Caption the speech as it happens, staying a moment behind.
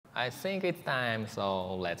I think it's time,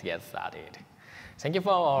 so let's get started. Thank you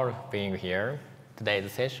for all being here.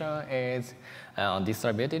 Today's session is on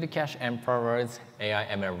distributed cache empowers AI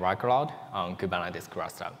ML workload on Kubernetes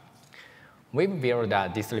cluster. We built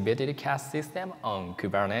a distributed cache system on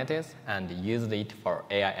Kubernetes and used it for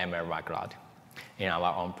AI ML workload in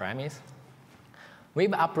our on-premise.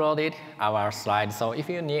 We've uploaded our slides, so if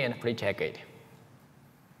you need, please check it.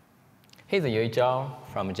 Here's Yuichiro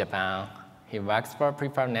from Japan. He works for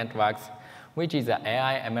Preferred Networks, which is an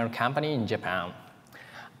AI ML company in Japan.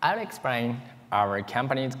 I'll explain our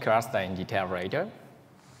company's cluster in detail later.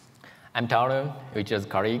 I'm Toru, Yuichiro's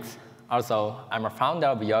colleagues. Also, I'm a founder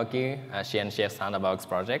of Yoki, a CNCF Sandbox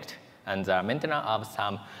project, and the maintainer of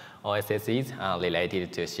some OSSes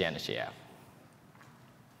related to CNCF.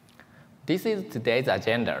 This is today's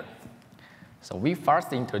agenda. So we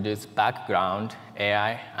first introduce background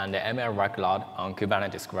AI and ML workload on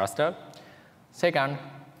Kubernetes cluster. Second,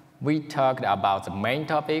 we talked about the main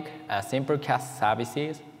topic, simple cache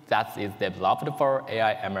services that is developed for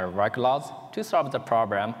AI ML workloads to solve the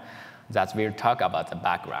problem that we'll talk about the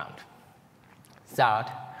background. Third,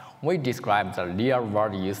 we describe the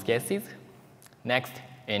real-world use cases. Next,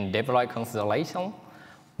 in deploy consideration,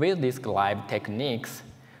 we'll describe techniques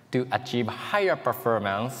to achieve higher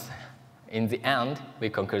performance. In the end, we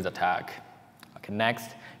conclude the talk. Okay,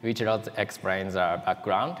 next, Yuichiro explains the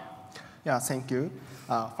background. Yeah, thank you.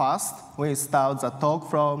 First, we start the talk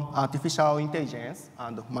from artificial intelligence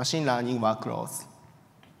and machine learning workloads.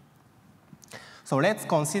 So let's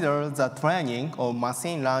consider the training of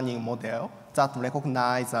machine learning model that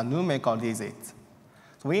recognize the numerical digits.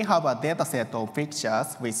 So we have a data set of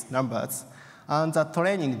pictures with numbers and the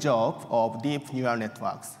training job of deep neural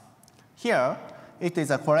networks. Here, it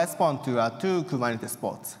is correspond to two Kubernetes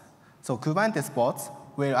pods. So Kubernetes pods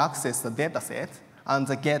will access the data set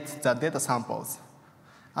and get the data samples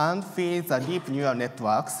and feed the deep neural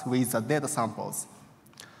networks with the data samples.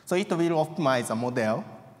 So it will optimize the model.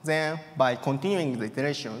 Then, by continuing the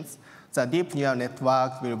iterations, the deep neural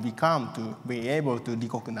network will be able to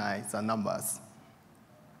recognize the numbers.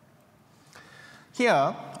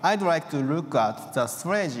 Here, I'd like to look at the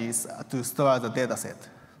strategies to store the data set.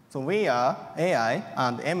 So we are AI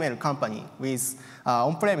and ML company with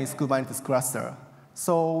on-premise Kubernetes cluster.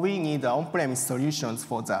 So we need on-premise solutions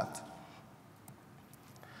for that.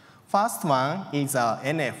 First one is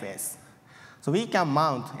NFS. So we can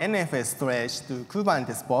mount NFS storage to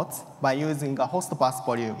Kubernetes pods by using a host path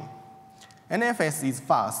volume. NFS is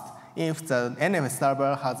fast if the NFS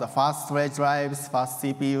server has a fast storage drives, fast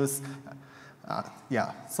CPUs.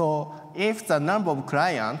 So if the number of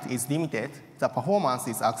clients is limited, the performance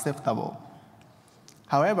is acceptable.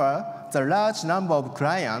 However, the large number of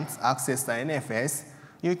clients access the NFS,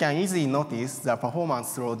 you can easily notice the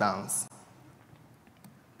performance slowdowns.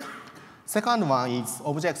 Second one is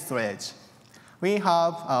object storage. We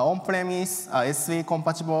have on-premise S3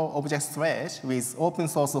 compatible object storage with open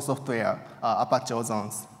source software, Apache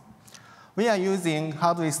Ozons. We are using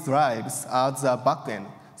hard disk drives as the backend.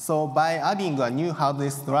 So by adding a new hard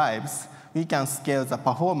disk drives, we can scale the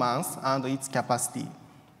performance and its capacity.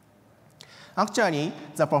 Actually,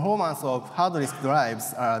 the performance of hard disk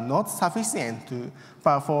drives are not sufficient to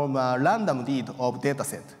perform a random read of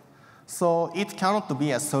dataset. So it cannot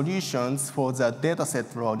be a solution for the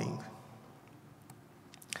dataset loading.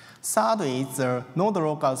 Third is the node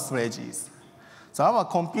local storages. So our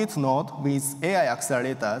compute node with AI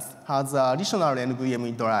accelerators has additional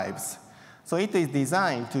NVMe drives. So it is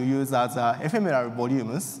designed to use as ephemeral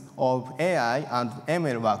volumes of AI and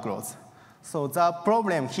ML workloads. So the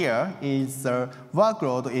problem here is the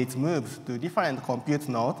workload is moved to different compute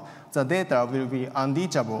nodes. The data will be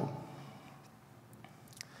unreachable.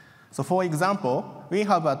 So for example, we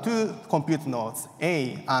have two compute nodes,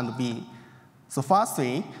 A and B. So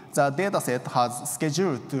firstly, the dataset has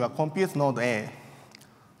scheduled to a compute node A.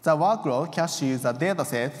 The workload caches the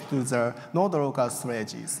dataset to the node local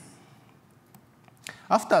storages.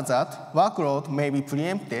 After that, workload may be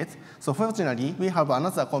preempted. So fortunately, we have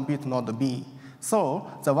another compute node B. So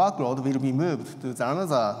the workload will be moved to the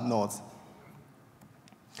another node.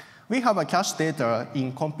 We have a cache data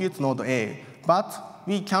in compute node A, but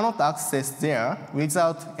we cannot access there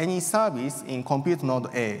without any service in compute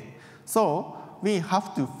node A. So we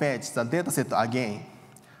have to fetch the dataset again.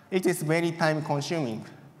 It is very time-consuming.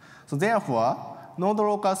 So therefore, node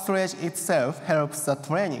local storage itself helps the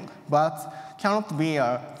training, but cannot be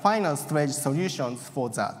a final storage solution for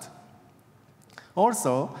that.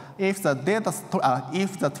 Also, if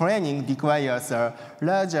the training requires a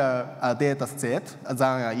larger data set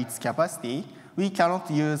than its capacity, we cannot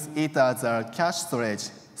use it as a cache storage,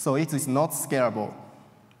 so it is not scalable.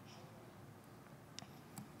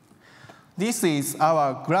 This is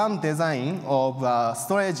our grand design of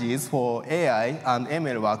storages for AI and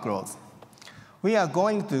ML workloads. We are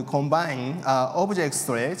going to combine object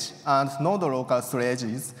storage and node local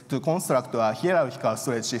storages to construct hierarchical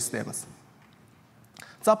storage systems.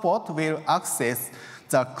 The pod will access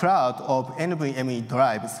the cloud of NVMe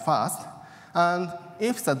drives first, and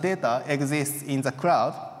if the data exists in the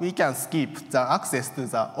cloud, we can skip the access to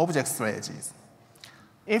the object storages.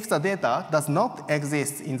 If the data does not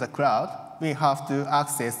exist in the cloud, we have to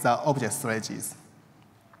access the object storages.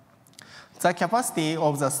 The capacity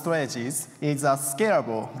of the storages is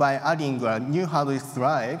scalable by adding new hard disk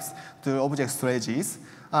drives to object storages,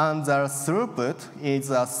 and the throughput is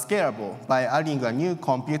scalable by adding new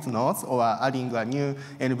compute nodes or adding new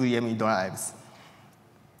NVMe drives.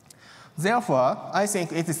 Therefore, I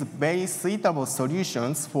think it is very suitable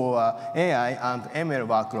solutions for AI and ML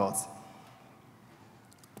workloads.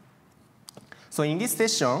 So in this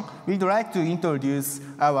session, we'd like to introduce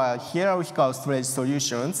our hierarchical storage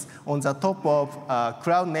solutions on the top of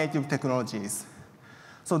cloud-native technologies.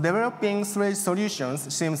 So developing storage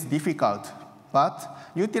solutions seems difficult, but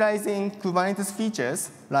utilizing Kubernetes features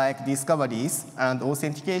like discoveries and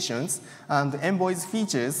authentications and Envoy's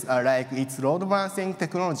features like its load balancing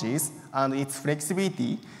technologies and its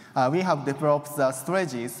flexibility, we have developed the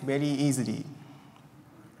storages very easily.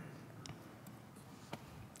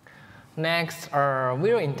 Next,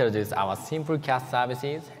 we'll introduce our simple cache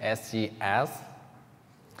services, SCS.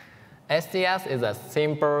 SCS is a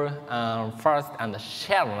simple, fast, and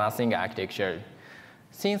share-nothing architecture.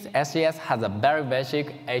 Since SCS has a very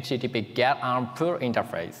basic HTTP GET and PUL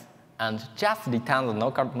interface, and just returns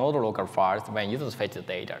node local files when users fetch the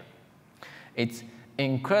data. It's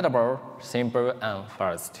incredible, simple, and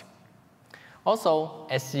fast. Also,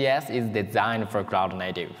 SCS is designed for cloud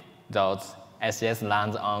native. Thus, SCS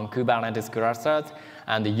runs on Kubernetes clusters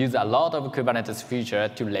and use a lot of Kubernetes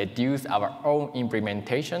features to reduce our own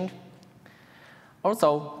implementation.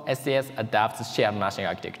 Also, SCS adopts shared nothing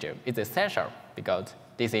architecture. It's essential because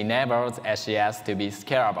this enables SCS to be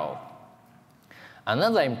scalable.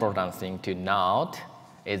 Another important thing to note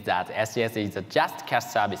is that SCS is just cache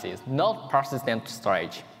services, not persistent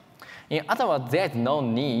storage. In other words, there is no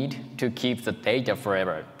need to keep the data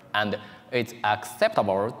forever, and it's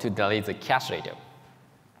acceptable to delete the cache later.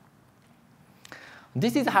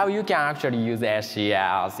 This is how you can actually use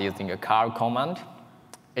SCS using a curl command.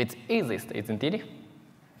 It's easiest, isn't it?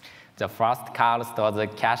 The first curl stores the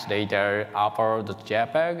cache data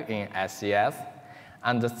upper.jpg in SCS,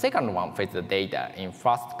 and the second one fetches the data in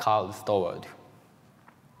first curl stored.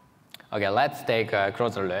 Okay, let's take a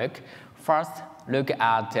closer look. First, look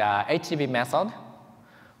at HTTP method.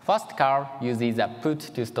 First curl uses a put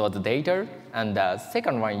to store the data, and the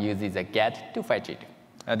second one uses a get to fetch it.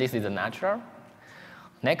 This is natural.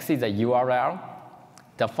 Next is a URL.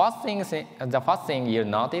 The first thing you'll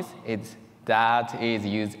notice is that it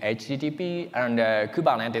uses HTTP and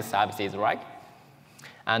Kubernetes services, right?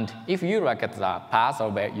 And if you look at the path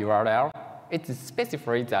of a URL, it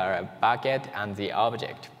specifies the bucket and the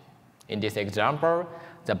object. In this example,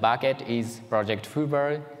 the bucket is project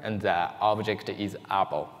Foober, and the object is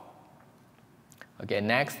Apple. Okay,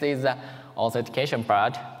 next is the authentication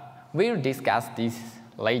part. We'll discuss this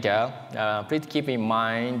later. Please keep in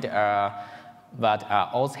mind that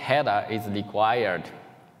auth header is required.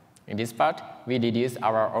 In this part, we reduce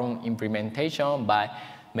our own implementation by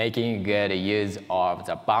making good use of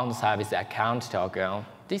the bound service account token.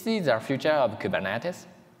 This is the future of Kubernetes.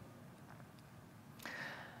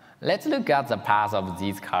 Let's look at the path of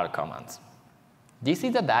these curl commands. This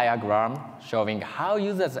is a diagram showing how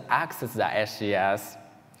users access the SCS.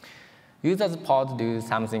 Users pod do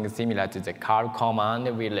something similar to the curl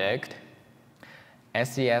command we looked.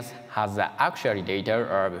 SCS has the actual data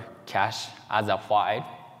of cache as a file.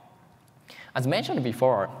 As mentioned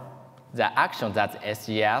before, the action that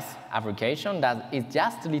SCS application does is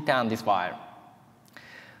just return this file.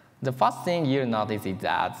 The first thing you'll notice is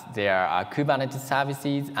that there are Kubernetes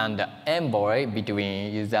services and Envoy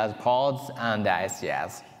between users' pods and the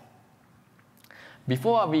SCS.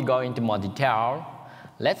 Before we go into more detail,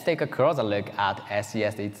 let's take a closer look at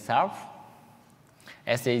SCS itself.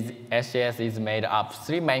 SCS is made up of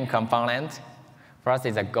three main components. First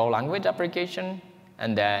is a Go language application,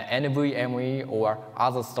 and the NVMe or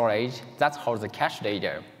other storage that holds the cache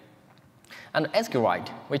data. And SQLite,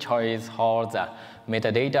 which holds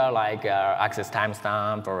metadata like access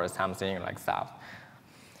timestamp or something like that.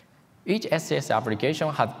 Each SCS application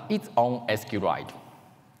has its own SQLite.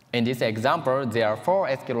 In this example, there are 4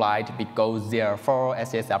 SQLite because there are 4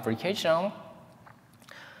 SCS applications.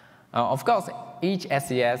 Of course, each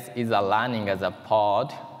SCS is aligning as a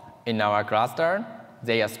pod, in our cluster,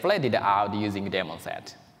 they are split it out using daemon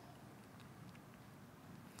set.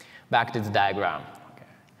 Back to the diagram. Okay.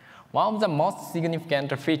 One of the most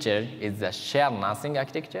significant features is the shared nothing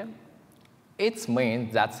architecture. It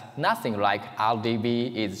means that nothing like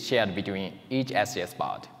RDB is shared between each SGS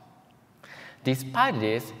pod. Despite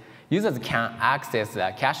this, users can access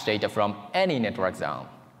the cache data from any network zone.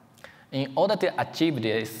 In order to achieve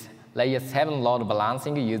this, Layer 7 load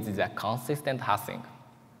balancing uses a consistent hashing.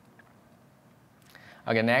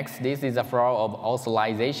 Okay, next, this is a flow of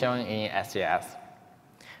authorization in SGS.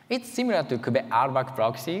 It's similar to Kube RBAC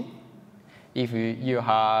proxy. If you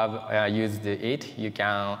have used it, you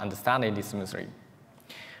can understand it smoothly.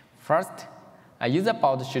 First, a user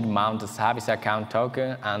pod should mount a service account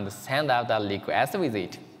token and send out a request with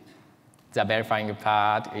it. The verifying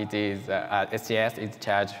part, it is SGS is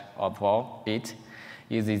charged for it,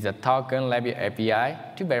 uses the token level API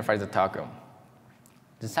to verify the token.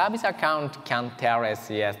 The service account can tell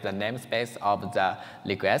SGS the namespace of the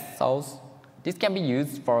request source. This can be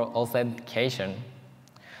used for authentication.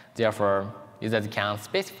 Therefore, users can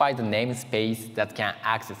specify the namespace that can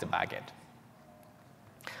access the bucket.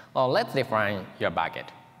 Well, let's define your bucket.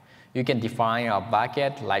 You can define a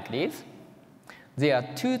bucket like this. There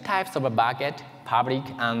are two types of a bucket, public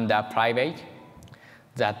and private.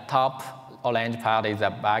 The top orange part is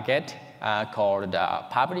a bucket called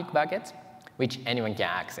public bucket, which anyone can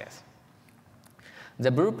access.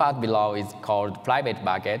 The blue part below is called private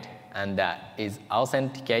bucket and is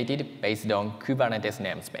authenticated based on Kubernetes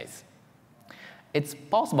namespace. It's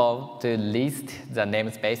possible to list the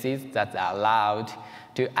namespaces that are allowed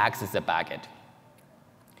to access the bucket.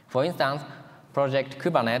 For instance, Project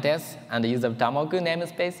Kubernetes and user Damoku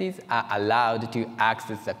namespaces are allowed to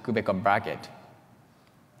access the Kubeco bucket.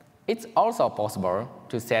 It's also possible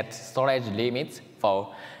to set storage limits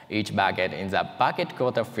for each bucket in the bucket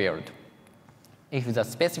quota field. If the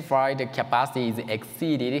specified capacity is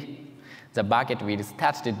exceeded, the bucket will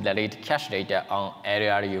start to delete cache data on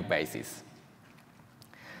LRU basis.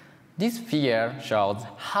 This figure shows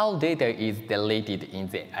how data is deleted in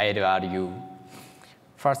the LRU.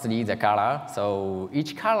 Firstly, the color. So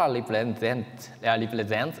each color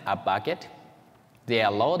represents a bucket. They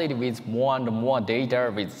are loaded with more and more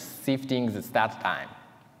data with shifting the start time.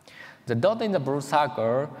 The dot in the blue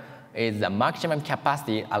circle is the maximum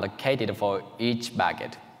capacity allocated for each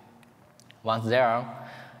bucket. Once there,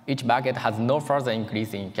 each bucket has no further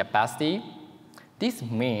increase in capacity. This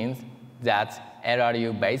means that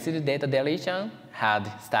LRU-based data deletion had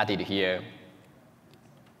started here.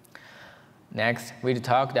 Next, we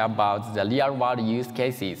talked about the real-world use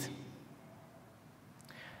cases.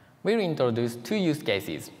 We'll introduce two use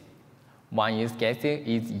cases. One use case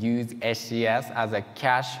is use SGS as a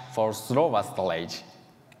cache for slower storage.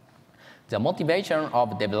 The motivation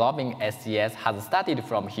of developing SGS has started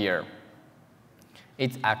from here.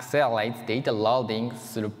 It accelerates data loading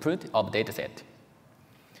throughput of dataset.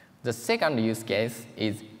 The second use case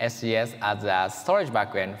is SGS as a storage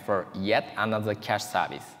backend for yet another cache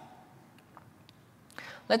service.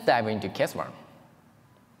 Let's dive into case one.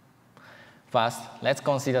 First, let's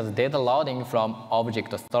consider the data loading from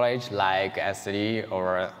object storage like S3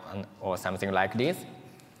 or something like this.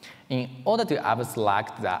 In order to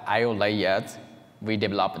abstract the I/O layers, we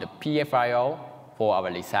developed PFIO for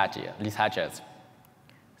our researchers.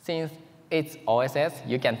 Since it's OSS,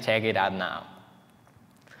 you can check it out now.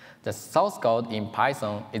 The source code in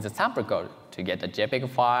Python is a sample code to get a JPEG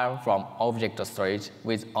file from object storage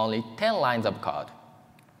with only 10 lines of code.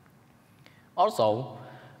 Also,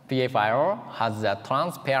 PFIO has a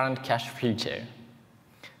transparent cache feature.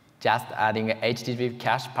 Just adding an HTTP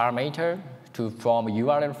cache parameter to form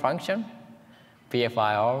URL function,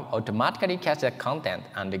 PFIO automatically catches the content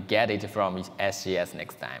and get it from SGS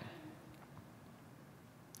next time.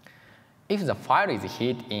 If the file is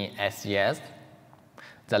hit in SGS,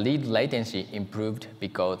 the read latency improved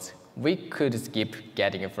because we could skip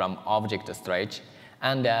getting it from object storage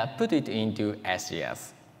and put it into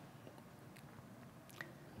SGS.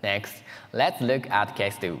 Next, let's look at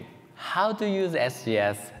case 2, how to use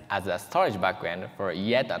SGS as a storage backend for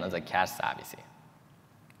yet another cache service.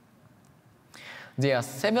 There are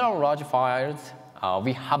several large files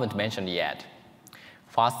we haven't mentioned yet.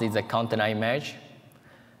 First is the container image.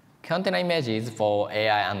 Container images for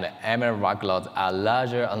AI and ML workloads are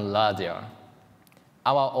larger and larger.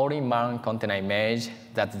 Our all-in-one container image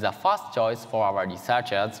that's the first choice for our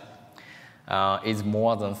researchers is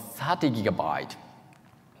more than 30 gigabytes.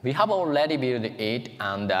 We have already built it,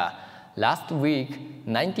 and last week,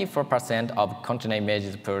 94% of container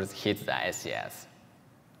images pools hit the SGS.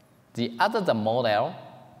 The other the model,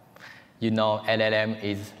 you know LLM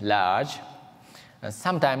is large.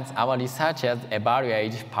 Sometimes our researchers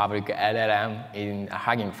evaluate public LLM in a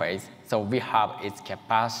Hugging Face, so we have its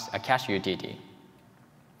cache utility.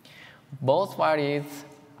 Both files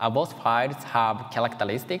have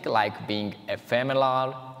characteristics like being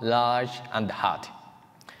ephemeral, large, and hot.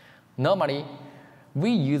 Normally,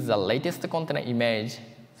 we use the latest container image,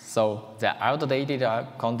 so the outdated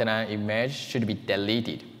container image should be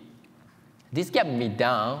deleted. This can be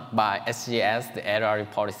done by SGS, the error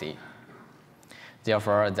policy.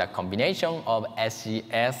 Therefore, the combination of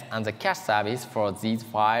SGS and the cache service for these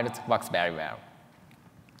files works very well.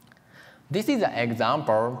 This is an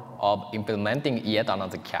example of implementing yet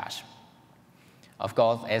another cache. Of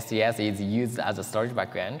course, SGS is used as a storage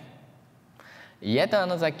backend. Yet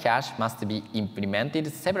another cache must be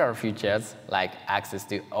implemented several features like access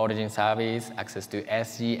to origin service, access to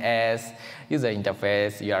SGS, user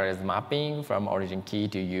interface, URL mapping from origin key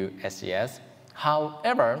to SGS.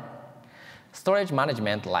 However, storage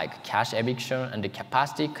management like cache eviction and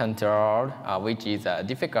capacity control, which is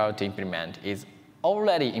difficult to implement, is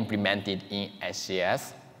already implemented in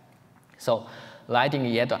SGS. So writing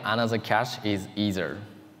yet another cache is easier.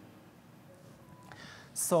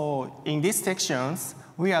 So in these sections,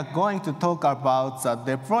 we are going to talk about the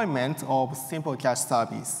deployment of simple cache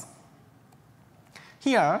service.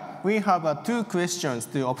 Here, we have two questions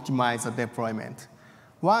to optimize the deployment.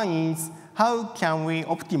 One is, how can we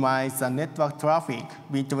optimize the network traffic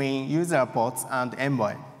between user pods and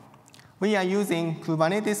Envoy? We are using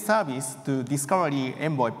Kubernetes service to discover the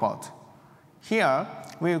Envoy pod. Here,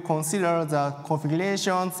 we will consider the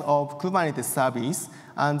configurations of Kubernetes service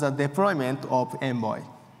and the deployment of Envoy.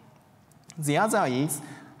 The other is,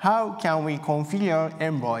 how can we configure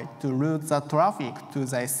Envoy to route the traffic to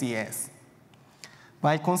the SCS?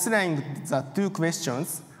 By considering the two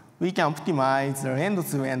questions, we can optimize the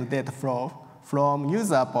end-to-end data flow from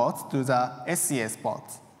user pods to the SCS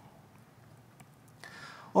pods.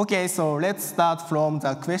 OK, so let's start from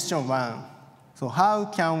the question 1. So how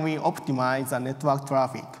can we optimize the network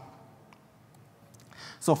traffic?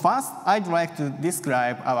 So first, I'd like to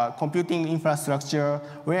describe our computing infrastructure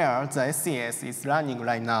where the SCS is running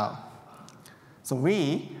right now. So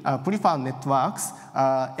we, Preferred Networks,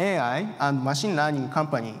 are AI and machine learning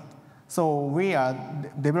company. So we are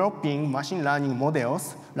developing machine learning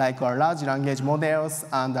models like large language models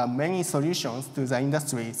and many solutions to the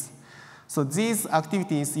industries. So these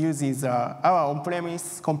activities uses our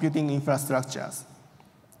on-premise computing infrastructures.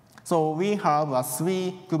 So we have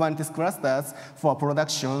 3 Kubernetes clusters for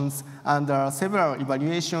productions and several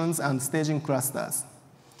evaluations and staging clusters.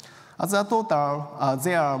 As a total,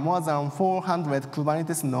 there are more than 400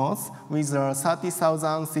 Kubernetes nodes with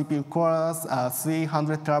 30,000 CPU cores,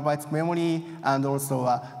 300 terabytes memory, and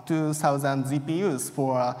also 2,000 GPUs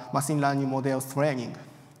for machine learning models training.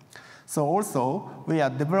 So also, we are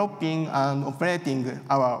developing and operating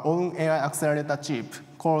our own AI accelerator chip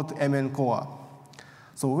called MN Core.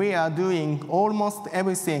 So we are doing almost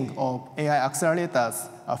everything of AI accelerators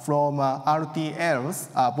from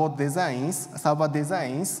RTLs, bot designs, server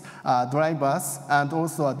designs, drivers, and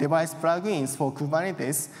also device plugins for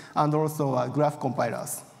Kubernetes, and also graph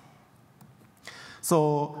compilers.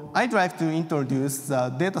 So I'd like to introduce the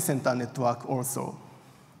data center network also.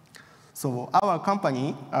 So our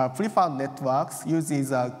company, Preferred Networks,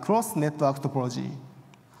 uses a cross-network topology.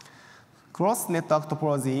 Cross-network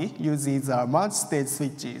topology uses multi-stage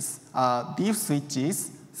switches, deep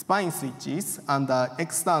switches, spine switches, and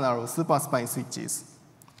external super spine switches.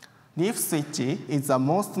 Deep switch is the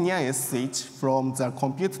most nearest switch from the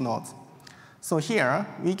compute node. So here,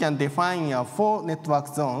 we can define 4 network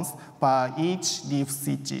zones per each deep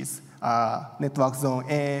switches, network zone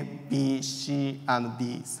A, B, C, and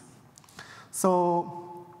D.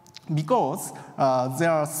 So because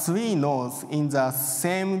there are 3 nodes in the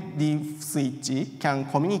same deep switch can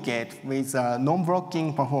communicate with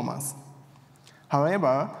non-blocking performance.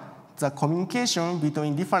 However, the communication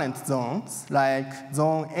between different zones, like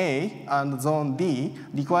zone A and zone D,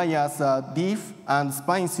 requires deep and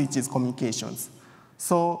spine switches communications.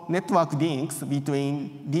 So network links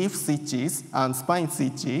between deep switches and spine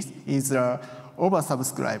switches is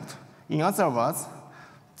oversubscribed. In other words,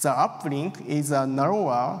 the uplink is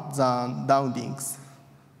narrower than downlinks.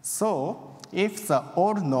 So if the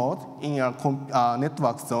old node in a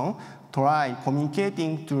network zone try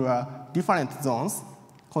communicating to different zones,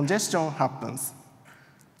 congestion happens.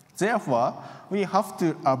 Therefore, we have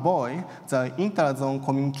to avoid the interzone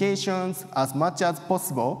communications as much as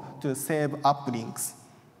possible to save uplinks.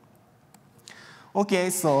 OK,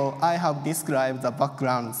 so I have described the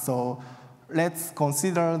background. So let's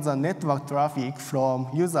consider the network traffic from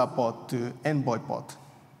user port to envoy port.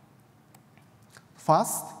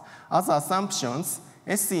 First, as assumptions,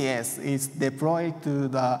 SES is deployed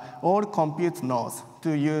to all compute nodes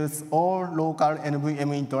to use all local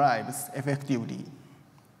NVMe drives effectively.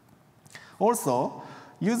 Also,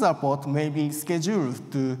 user port may be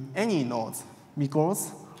scheduled to any nodes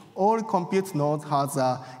because all compute nodes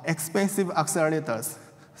have expensive accelerators.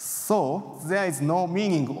 So there is no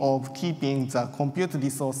meaning of keeping the compute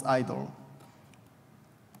resource idle.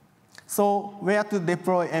 So where to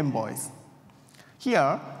deploy envoys?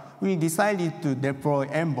 Here, we decided to deploy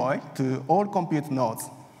envoy to all compute nodes.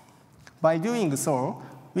 By doing so,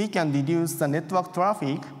 we can reduce the network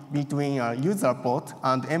traffic between a user port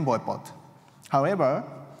and envoy port. However,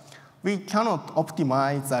 we cannot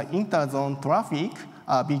optimize the interzone traffic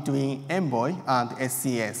between envoy and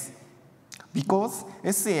SES. Because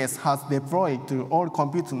SES has deployed to all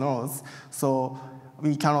compute nodes, so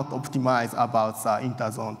we cannot optimize about the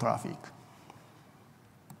interzone traffic.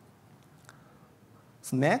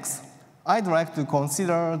 So next, I'd like to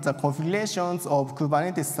consider the configurations of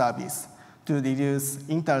Kubernetes service to reduce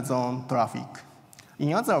interzone traffic.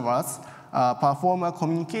 In other words, perform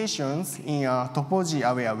communications in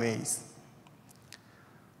topology-aware ways.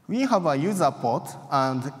 We have a user port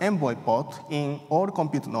and envoy port in all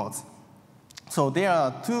compute nodes. So there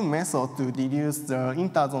are two methods to reduce the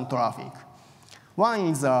interzone traffic. One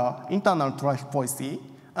is internal traffic policy,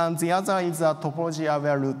 and the other is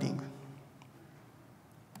topology-aware routing.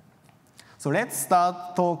 So let's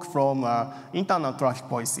start talk from internal traffic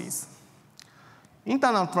policies.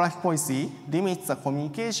 Internal traffic policy limits the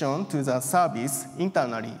communication to the service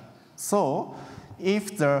internally. So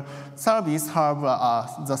if the service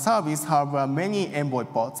have many envoy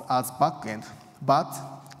ports as backend, but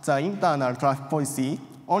the internal traffic policy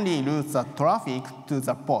only routes the traffic to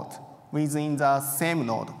the port within the same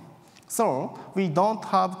node. So we don't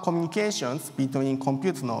have communications between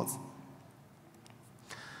compute nodes.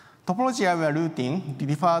 Topology-aware routing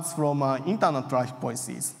differs from internal traffic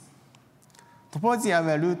policies.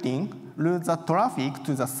 Topology-aware routing routes the traffic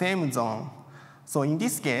to the same zone. So in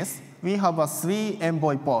this case, we have 3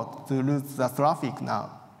 envoy ports to route the traffic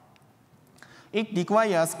now. It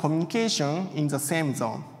requires communication in the same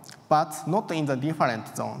zone, but not in the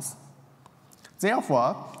different zones.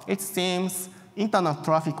 Therefore, it seems internal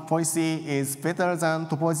traffic policy is better than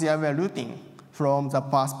topology-aware routing from the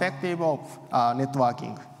perspective of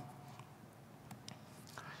networking.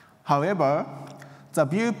 However, the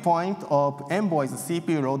viewpoint of envoy's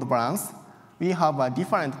CPU load balance, we have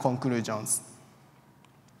different conclusions.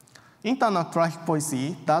 Internal traffic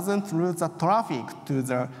policy doesn't route the traffic to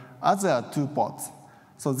the other 2 ports.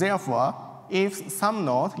 So therefore, if some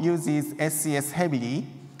node uses SES heavily,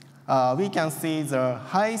 we can see the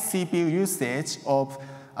high CPU usage of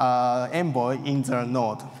envoy in the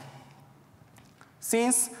node.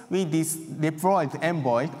 Since we deployed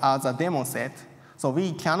envoy as a demo set, so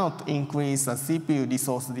we cannot increase the CPU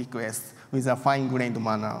resource request with a fine-grained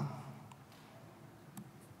manner.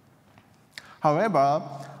 However,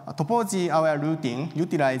 topology-aware routing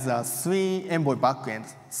utilizes 3 envoy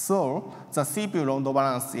backends, so the CPU load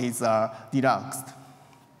balance is relaxed.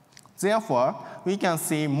 Therefore, we can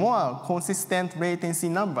see more consistent latency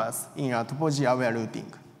numbers in topology-aware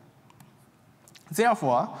routing.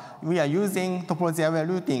 Therefore, we are using topology-aware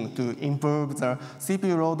routing to improve the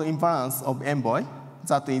CPU load imbalance of envoy.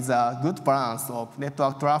 That is a good balance of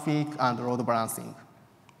network traffic and load balancing.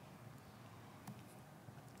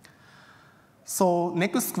 So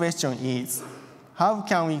next question is, how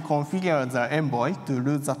can we configure the envoy to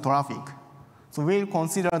route the traffic? So we'll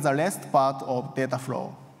consider the rest part of data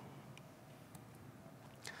flow.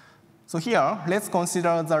 So here, let's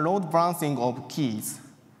consider the load balancing of keys.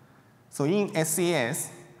 So in SES,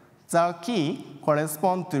 the key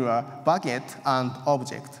corresponds to a bucket and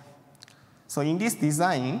object. So in this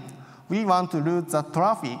design, we want to route the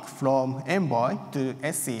traffic from envoy to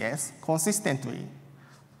SES consistently.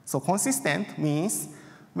 So consistent means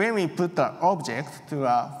when we put the object to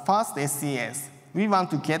a first SES, we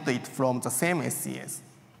want to get it from the same SES.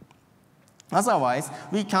 Otherwise,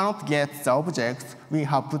 we cannot get the object we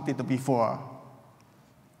have put it before.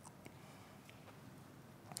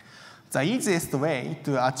 The easiest way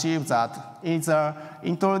to achieve that is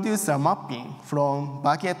introduce a mapping from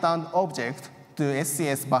bucket and object to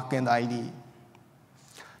SES backend ID.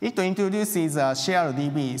 It introduces a shared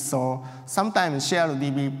DB, so sometimes shared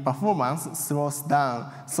DB performance slows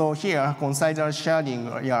down. So here, consider sharing,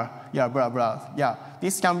 blah, blah. Yeah,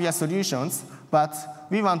 this can be a solution, but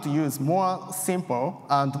we want to use more simple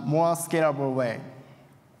and more scalable way.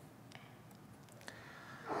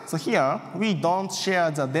 So here, we don't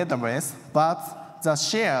share the database, but the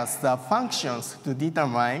shares the functions to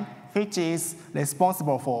determine which is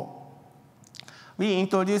responsible for. We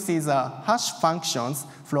introduce these hash functions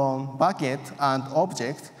from bucket and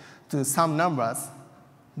object to some numbers.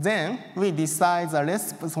 Then we decide the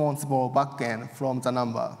responsible backend from the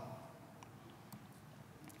number.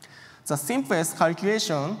 The simplest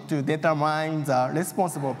calculation to determine the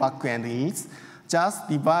responsible backend is just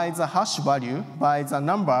divide the hash value by the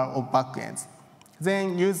number of backends,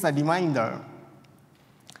 then use the remainder.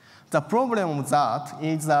 The problem with that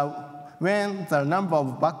is that when the number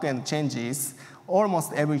of backend changes,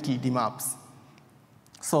 almost every key demaps.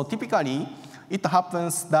 So typically, it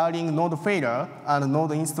happens during node failure and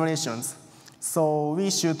node installations. So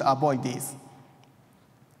we should avoid this.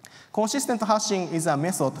 Consistent hashing is a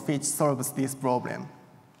method which solves this problem.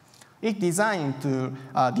 It's designed to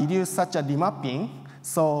reduce such a demapping,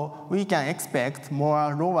 so we can expect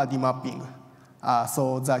more lower demapping.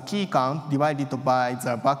 So the key count divided by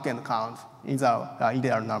the backend count is our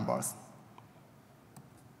ideal numbers.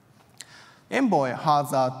 Envoy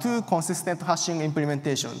has two consistent hashing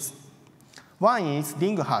implementations. One is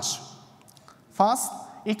ring hash. First,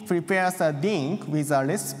 it prepares a ring with a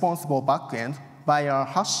responsible backend by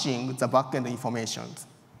hashing the backend information.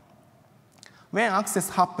 When access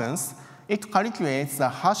happens, it calculates the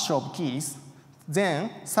hash of keys, then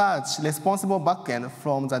search responsible backend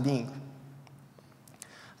from the ring.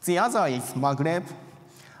 The other is maghreb,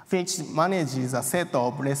 which manages a set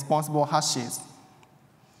of responsible hashes.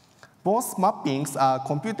 Both mappings are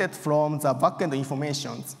computed from the backend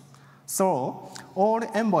information, so all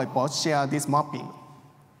Envoy pods share this mapping.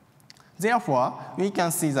 Therefore, we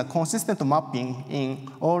can see the consistent mapping in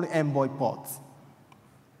all Envoy pods.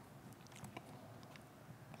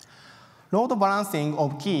 Load balancing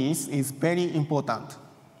of keys is very important.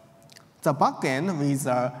 The backend with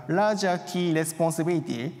a larger key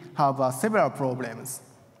responsibility have several problems.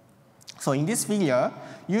 So in this figure,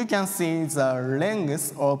 you can see the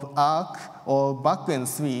length of arc of backend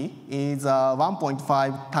 3 is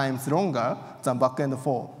 1.5 times longer than backend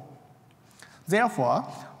 4. Therefore,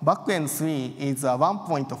 backend 3 is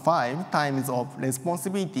 1.5 times of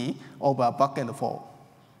responsibility of backend 4.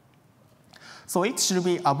 So it should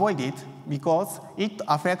be avoided because it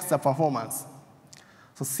affects the performance.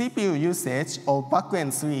 So CPU usage of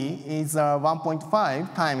backend 3 is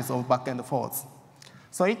 1.5 times of backend 4's.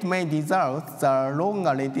 So it may result the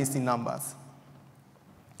longer latency numbers.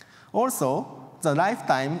 Also, the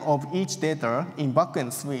lifetime of each data in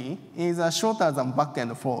backend 3 is shorter than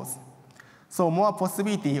backend 4's. So more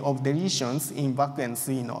possibility of deletions in backend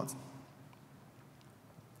 3 nodes.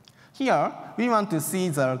 Here, we want to see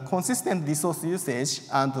the consistent resource usage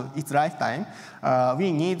and its lifetime.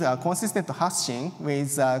 We need a consistent hashing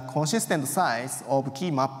with a consistent size of key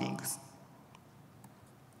mappings.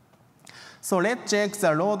 So let's check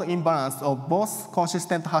the load imbalance of both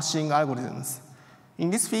consistent hashing algorithms. In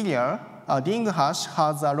this figure, a ring hash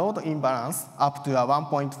has a load imbalance up to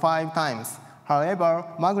 1.5 times. However,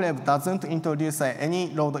 maghreb doesn't introduce any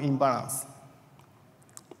load imbalance.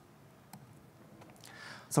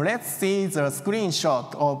 So let's see the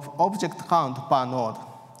screenshot of object count per node.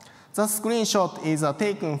 The screenshot is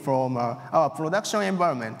taken from our production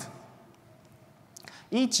environment.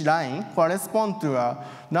 Each line corresponds to a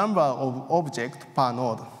number of objects per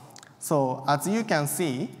node. So as you can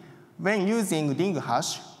see, when using ring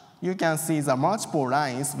hash, you can see the multiple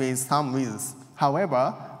lines with some widths.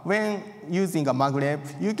 However, when using a maghreb,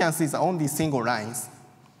 you can see the only single lines.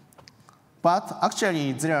 But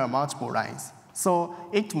actually, there are multiple lines. So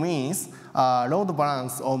it means load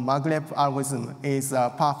balance of maghreb algorithm is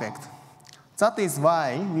perfect. That is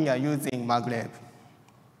why we are using maghreb.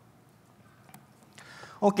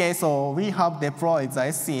 OK, so we have deployed the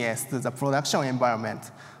SCS to the production environment.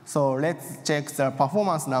 So let's check the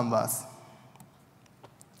performance numbers.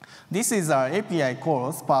 This is our API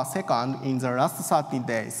calls per second in the last 30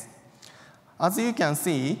 days. As you can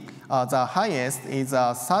see, the highest is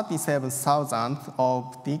 37,000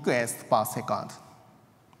 of requests per second.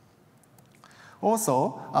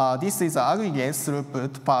 Also, this is the aggregate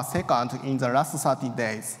throughput per second in the last 30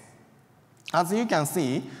 days. As you can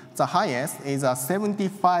see, the highest is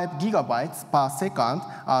 75 gigabytes per second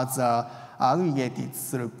as aggregated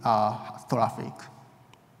traffic.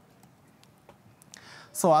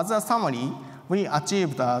 So as a summary, we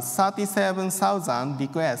achieved 37,000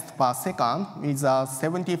 requests per second with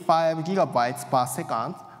 75 gigabytes per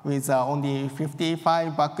second with only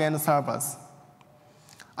 55 backend servers.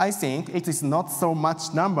 I think it is not so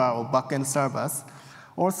much number of backend servers.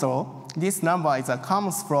 Also, this number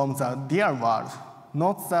comes from the real world,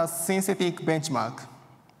 not the synthetic benchmark.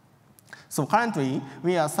 So currently,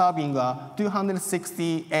 we are serving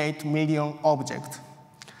 268 million objects.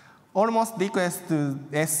 Almost request to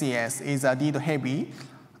SCS is read heavy,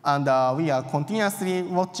 and we are continuously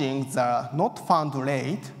watching the not found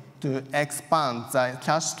rate to expand the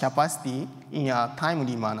cache capacity in a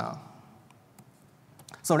timely manner.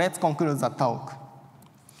 So let's conclude the talk.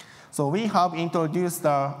 So we have introduced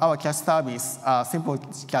our cache service, simple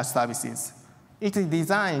cache services. It is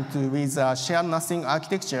designed with a shared nothing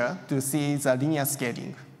architecture to see the linear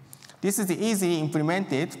scaling. This is easily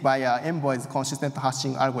implemented by Envoy's consistent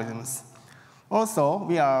hashing algorithms. Also,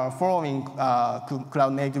 we are following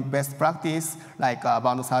cloud-native best practice like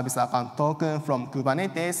bound service account token from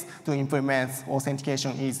Kubernetes to implement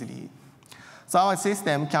authentication easily. So our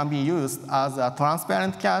system can be used as a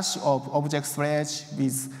transparent cache of object storage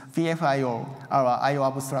with VFIO, our IO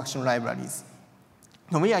abstraction libraries.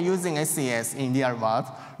 So we are using SCS in real world,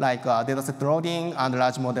 like dataset loading and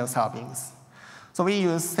large model servings. So we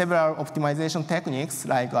use several optimization techniques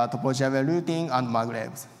like topology routing and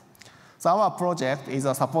magrevs. So our project is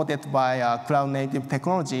supported by cloud-native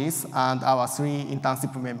technologies and our 3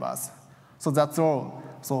 internship members. So that's all.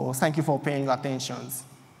 So thank you for paying attention.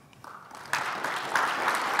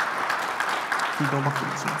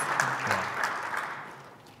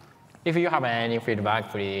 If you have any feedback,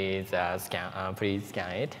 please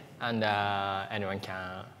scan it. And anyone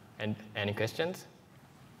can, any questions?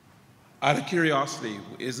 Out of curiosity,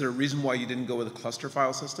 is there a reason why you didn't go with a cluster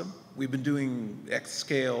file system? We've been doing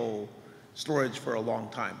X-scale storage for a long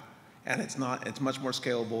time, and it's much more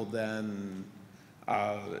scalable than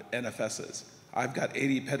NFS is. I've got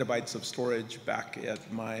 80 petabytes of storage back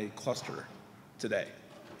at my cluster today,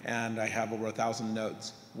 and I have over 1,000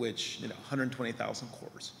 nodes, which 120,000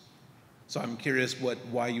 cores. So I'm curious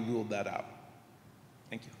why you ruled that out.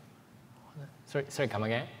 Thank you. Sorry, come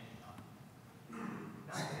again.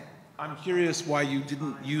 I'm curious why you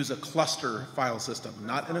didn't use a cluster file system,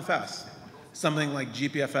 not NFS. Something like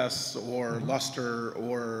GPFS or Lustre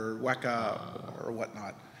or Weka or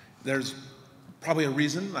whatnot. There's probably a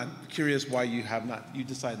reason. I'm curious why you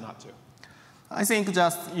decided not to. I think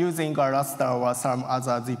just using a Lustre or some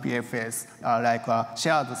other GPFS, like a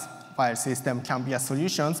shared file system, can be a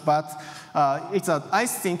solution. But I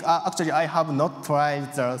think actually I have not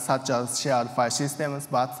tried such a shared file systems,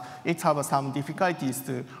 but it has some difficulties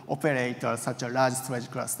to operate such a large storage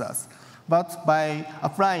clusters. But by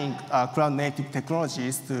applying cloud-native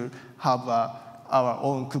technologies to have our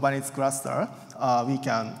own Kubernetes cluster, we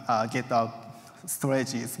can get our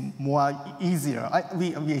storages more easier.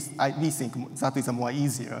 We think that is more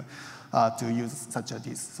easier to use such as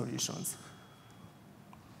these solutions.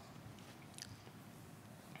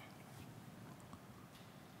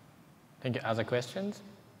 Thank you. Other questions?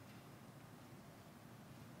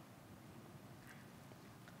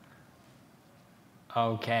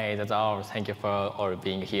 Okay, that's all. Thank you for all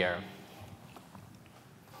being here.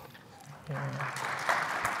 Yeah.